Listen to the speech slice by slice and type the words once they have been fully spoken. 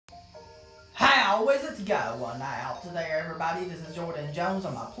How is it going out there, everybody? This is Jordan Jones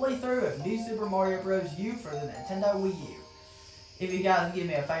on my playthrough of New Super Mario Bros. U for the Nintendo Wii U. If you guys give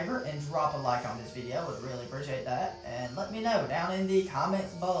me a favor and drop a like on this video, I would really appreciate that. And let me know down in the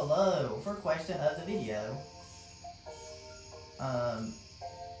comments below for question of the video.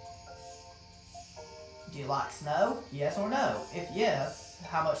 Do you like snow? Yes or no? If yes,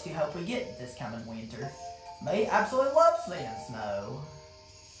 how much do you hope we get this coming winter? Me, absolutely love seeing snow.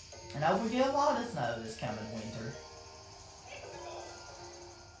 And I hope we get a lot of snow this coming winter.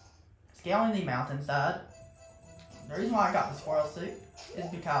 Scaling the mountainside. The reason why I got the squirrel suit is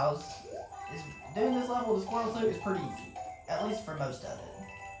because doing this level with the squirrel suit is pretty easy. At least for most of it.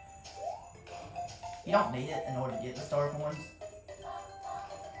 You don't need it in order to get the star coins.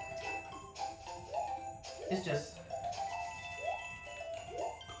 It's just...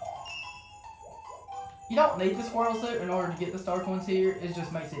 You don't need the squirrel suit in order to get the star coins here. It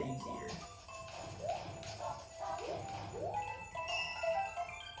just makes it easier.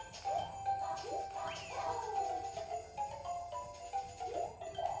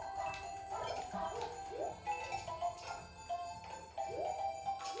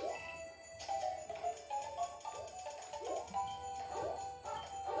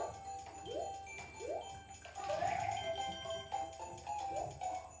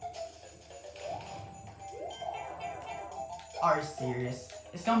 Are you serious?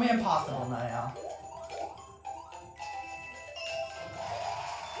 It's gonna be impossible now.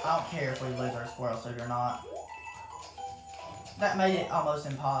 I don't care if we lose our squirrel suit or not. That made it almost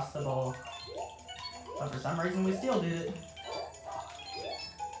impossible. But for some reason we still did it.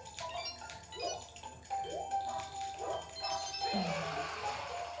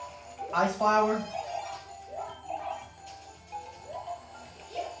 Ice flower.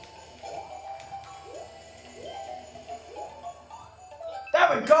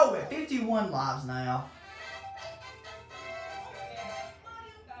 There we go, at 51 lives now.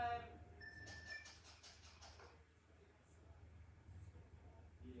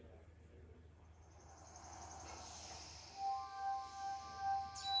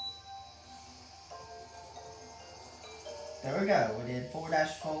 There we go, we did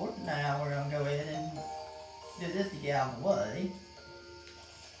 4-4. Now we're gonna go ahead and do this to get out of the way.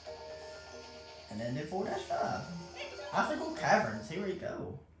 And then do 4-5. Icicle Caverns, here we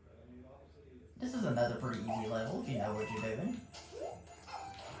go. This is another pretty easy level if you know what you're doing.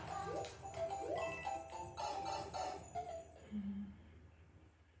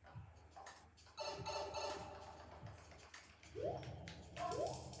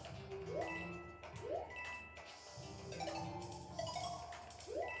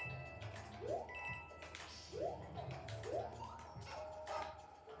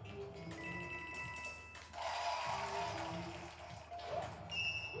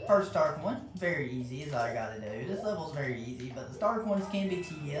 First star coin, very easy is all I gotta do. This level's very easy, but the star coins can be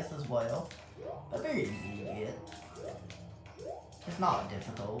tedious as well. But very easy to get. It's not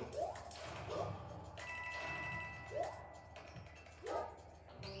difficult.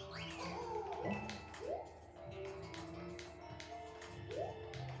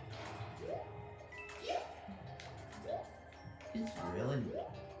 It's really...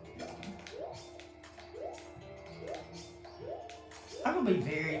 I'm gonna be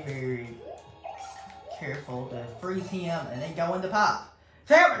very, very careful to freeze him and then go in the pipe.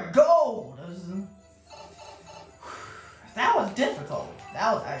 There we go! That was difficult.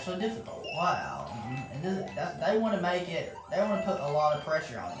 That was actually difficult. Wow. And they want to make it, they want to put a lot of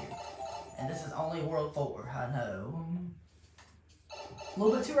pressure on you. And this is only World 4, I know. A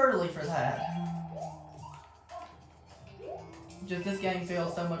little bit too early for that. Just this game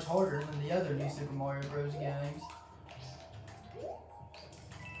feels so much harder than the other New Super Mario Bros. Games.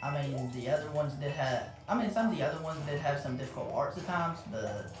 I mean, the other ones did have... some of the other ones did have some difficult parts at times,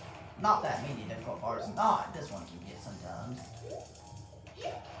 but not that many difficult parts. Not this one can get sometimes.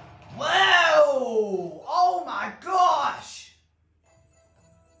 Whoa! Oh my gosh!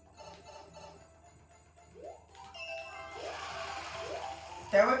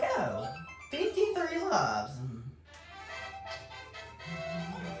 There we go. 53 lives.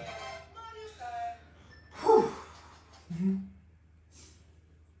 Whew.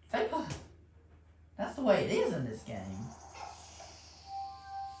 That's the way it is in this game.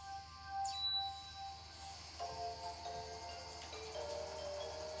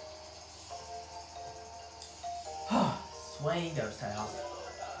 Swaying Ghost House.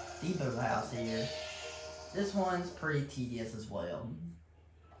 Depot House here. This one's pretty tedious as well.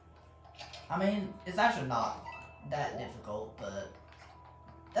 I mean, it's actually not that difficult, but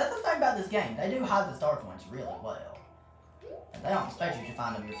that's the thing about this game. They do hide the star coins really well. They don't expect you to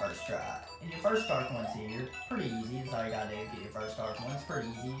find them your first try. And your first dark one's here. Pretty easy. That's all you gotta do to get your first dark one. It's pretty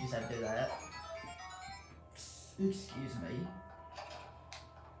easy. You just have to do that. Excuse me.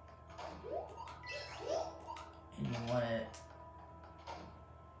 And you want it.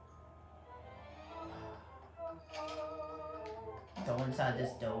 Go inside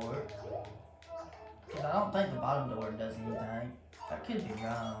this door. Because I don't think the bottom door does anything. I could be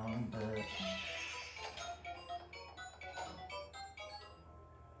wrong, but...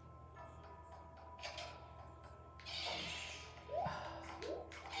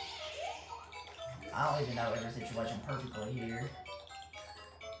 I don't even know every situation perfectly here.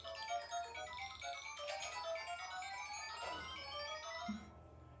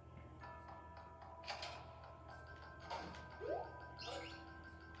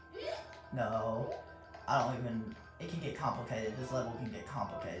 No, I don't even, it can get complicated. This level can get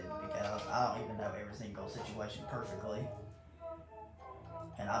complicated because I don't even know every single situation perfectly.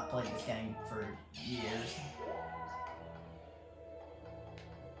 And I've played this game for years.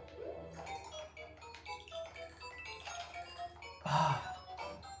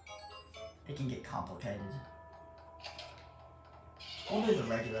 It can get complicated. We'll do the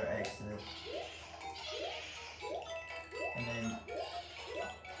regular exit. And then,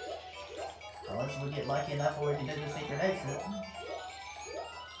 unless we get lucky enough where we can do the secret exit.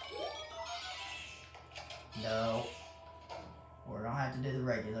 No. We're gonna have to do the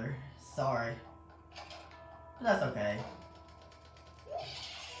regular. Sorry. But that's okay.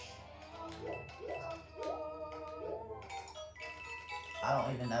 I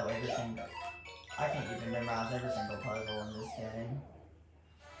don't even know every single... I can't even memorize every single puzzle in this game.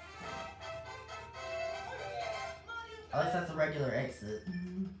 At least that's a regular exit.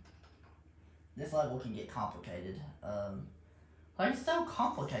 This level can get complicated. Like, it's so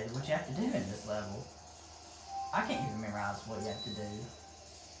complicated what you have to do in this level. I can't even memorize what you have to do.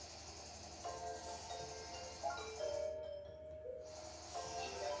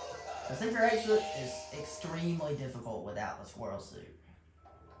 The secret exit is extremely difficult without the squirrel suit.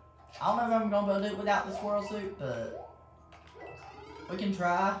 I don't know if I'm gonna be able to do it without the squirrel suit, but we can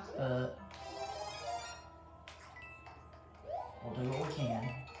try, but we'll do what we can.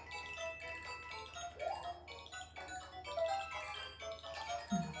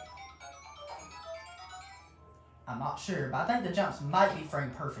 I'm not sure, but I think the jumps might be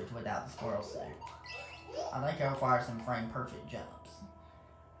frame perfect without the squirrel suit. I think it requires some frame perfect jumps.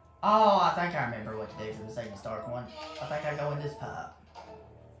 Oh, I think I remember what to do for the second Stark one. I think I go in this pipe.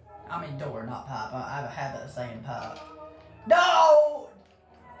 I mean door, not pipe. I have a habit of saying pipe. No!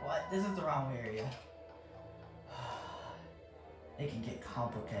 What? This is the wrong area. It can get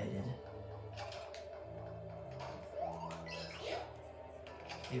complicated.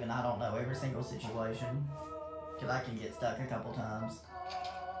 Even I don't know every single situation. Because I can get stuck a couple times.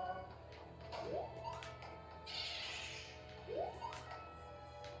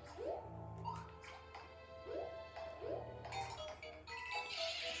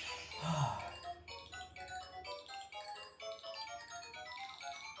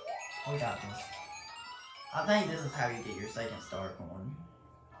 We got this. I think this is how you get your second Stark one.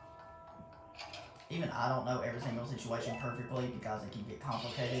 Even I don't know every single situation perfectly because it can get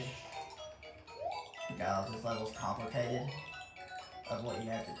complicated. Because this level's complicated of what you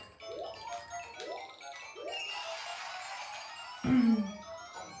have to do.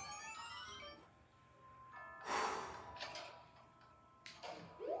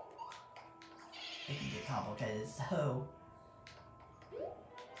 It can get complicated, so...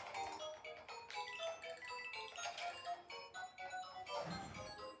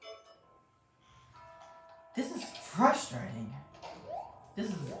 This is frustrating. This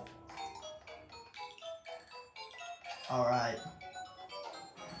is... Alright.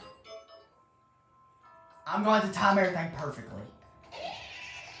 I'm going to time everything perfectly.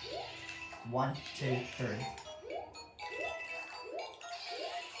 1, 2, 3.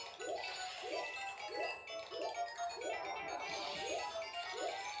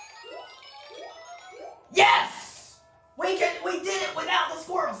 Yes! We did it without the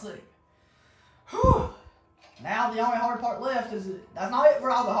squirrel suit. Whew. Now the only hard part left is, that's not it for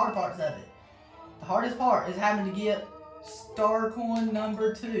all the hard parts of it. The hardest part is having to get star coin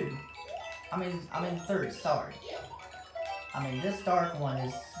number 2. I mean 3, sorry. I mean, this dark one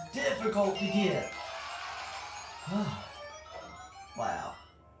is difficult to get. Wow.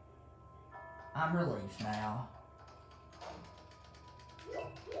 I'm relieved now.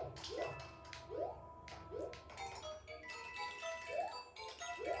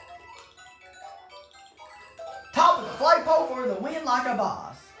 Top of the flagpole for the win like a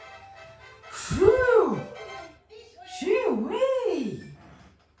boss. Whew! Shoo-wee!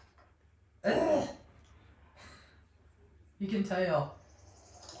 You can tell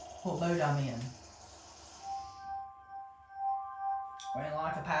what mode I'm in. We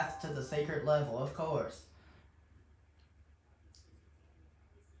unlock a path to the secret level, of course.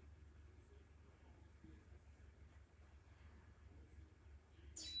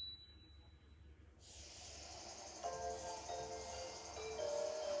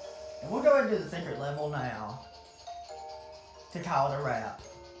 And we'll go into the secret level now to call it a wrap.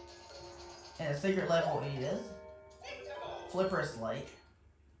 And the secret level is Flipper's Lake.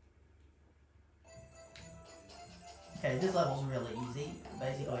 Okay, this level's really easy.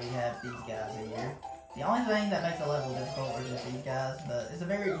 Basically, you have these guys here. The only thing that makes the level difficult are just these guys, but it's a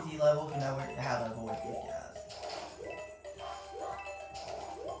very easy level if you know how to avoid these guys.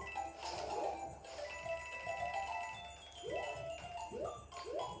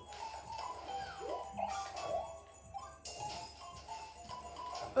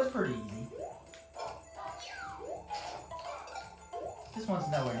 But it's pretty easy. This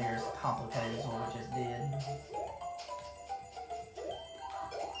one's nowhere near as complicated as what we just did.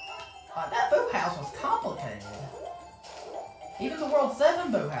 That boat house was complicated. Even the World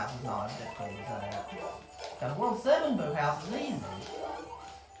 7 boat house is not as difficult as that. Because World 7 boat house is easy.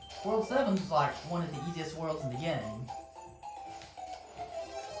 World 7 is like one of the easiest worlds in the game.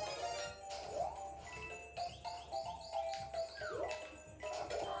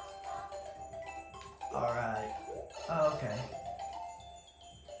 Alright. Oh, okay.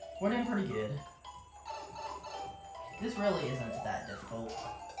 We're doing pretty good. This really isn't that difficult.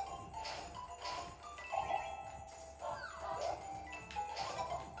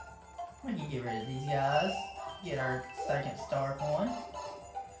 We can get rid of these guys. Get our second star coin.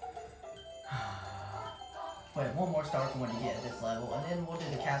 Wait, one more star coin to get at this level, and then we'll do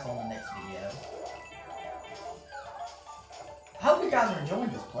the castle in the next video. I hope you guys are enjoying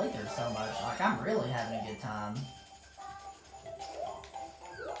this playthrough so much. Like, I'm really having a good time.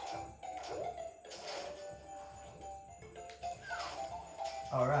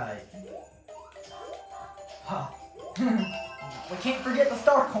 Alright. Huh. We can't forget the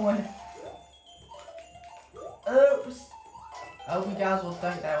star coin. Oops. I hope you guys will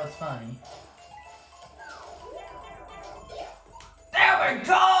think that was funny. There we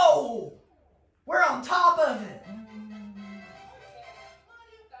go! We're on top of it!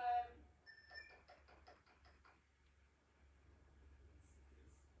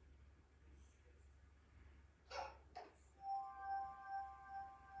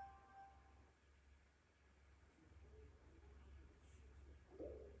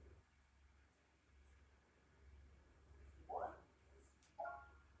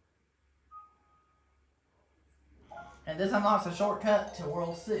 And this unlocks a shortcut to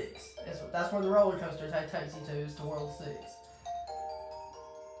World 6. That's where the roller coaster takes you to, is to World 6.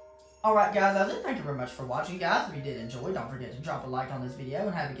 Alright guys, that's it. Thank you very much for watching, guys. If you did enjoy, don't forget to drop a like on this video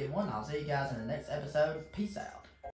and have a good one. I'll see you guys in the next episode. Peace out.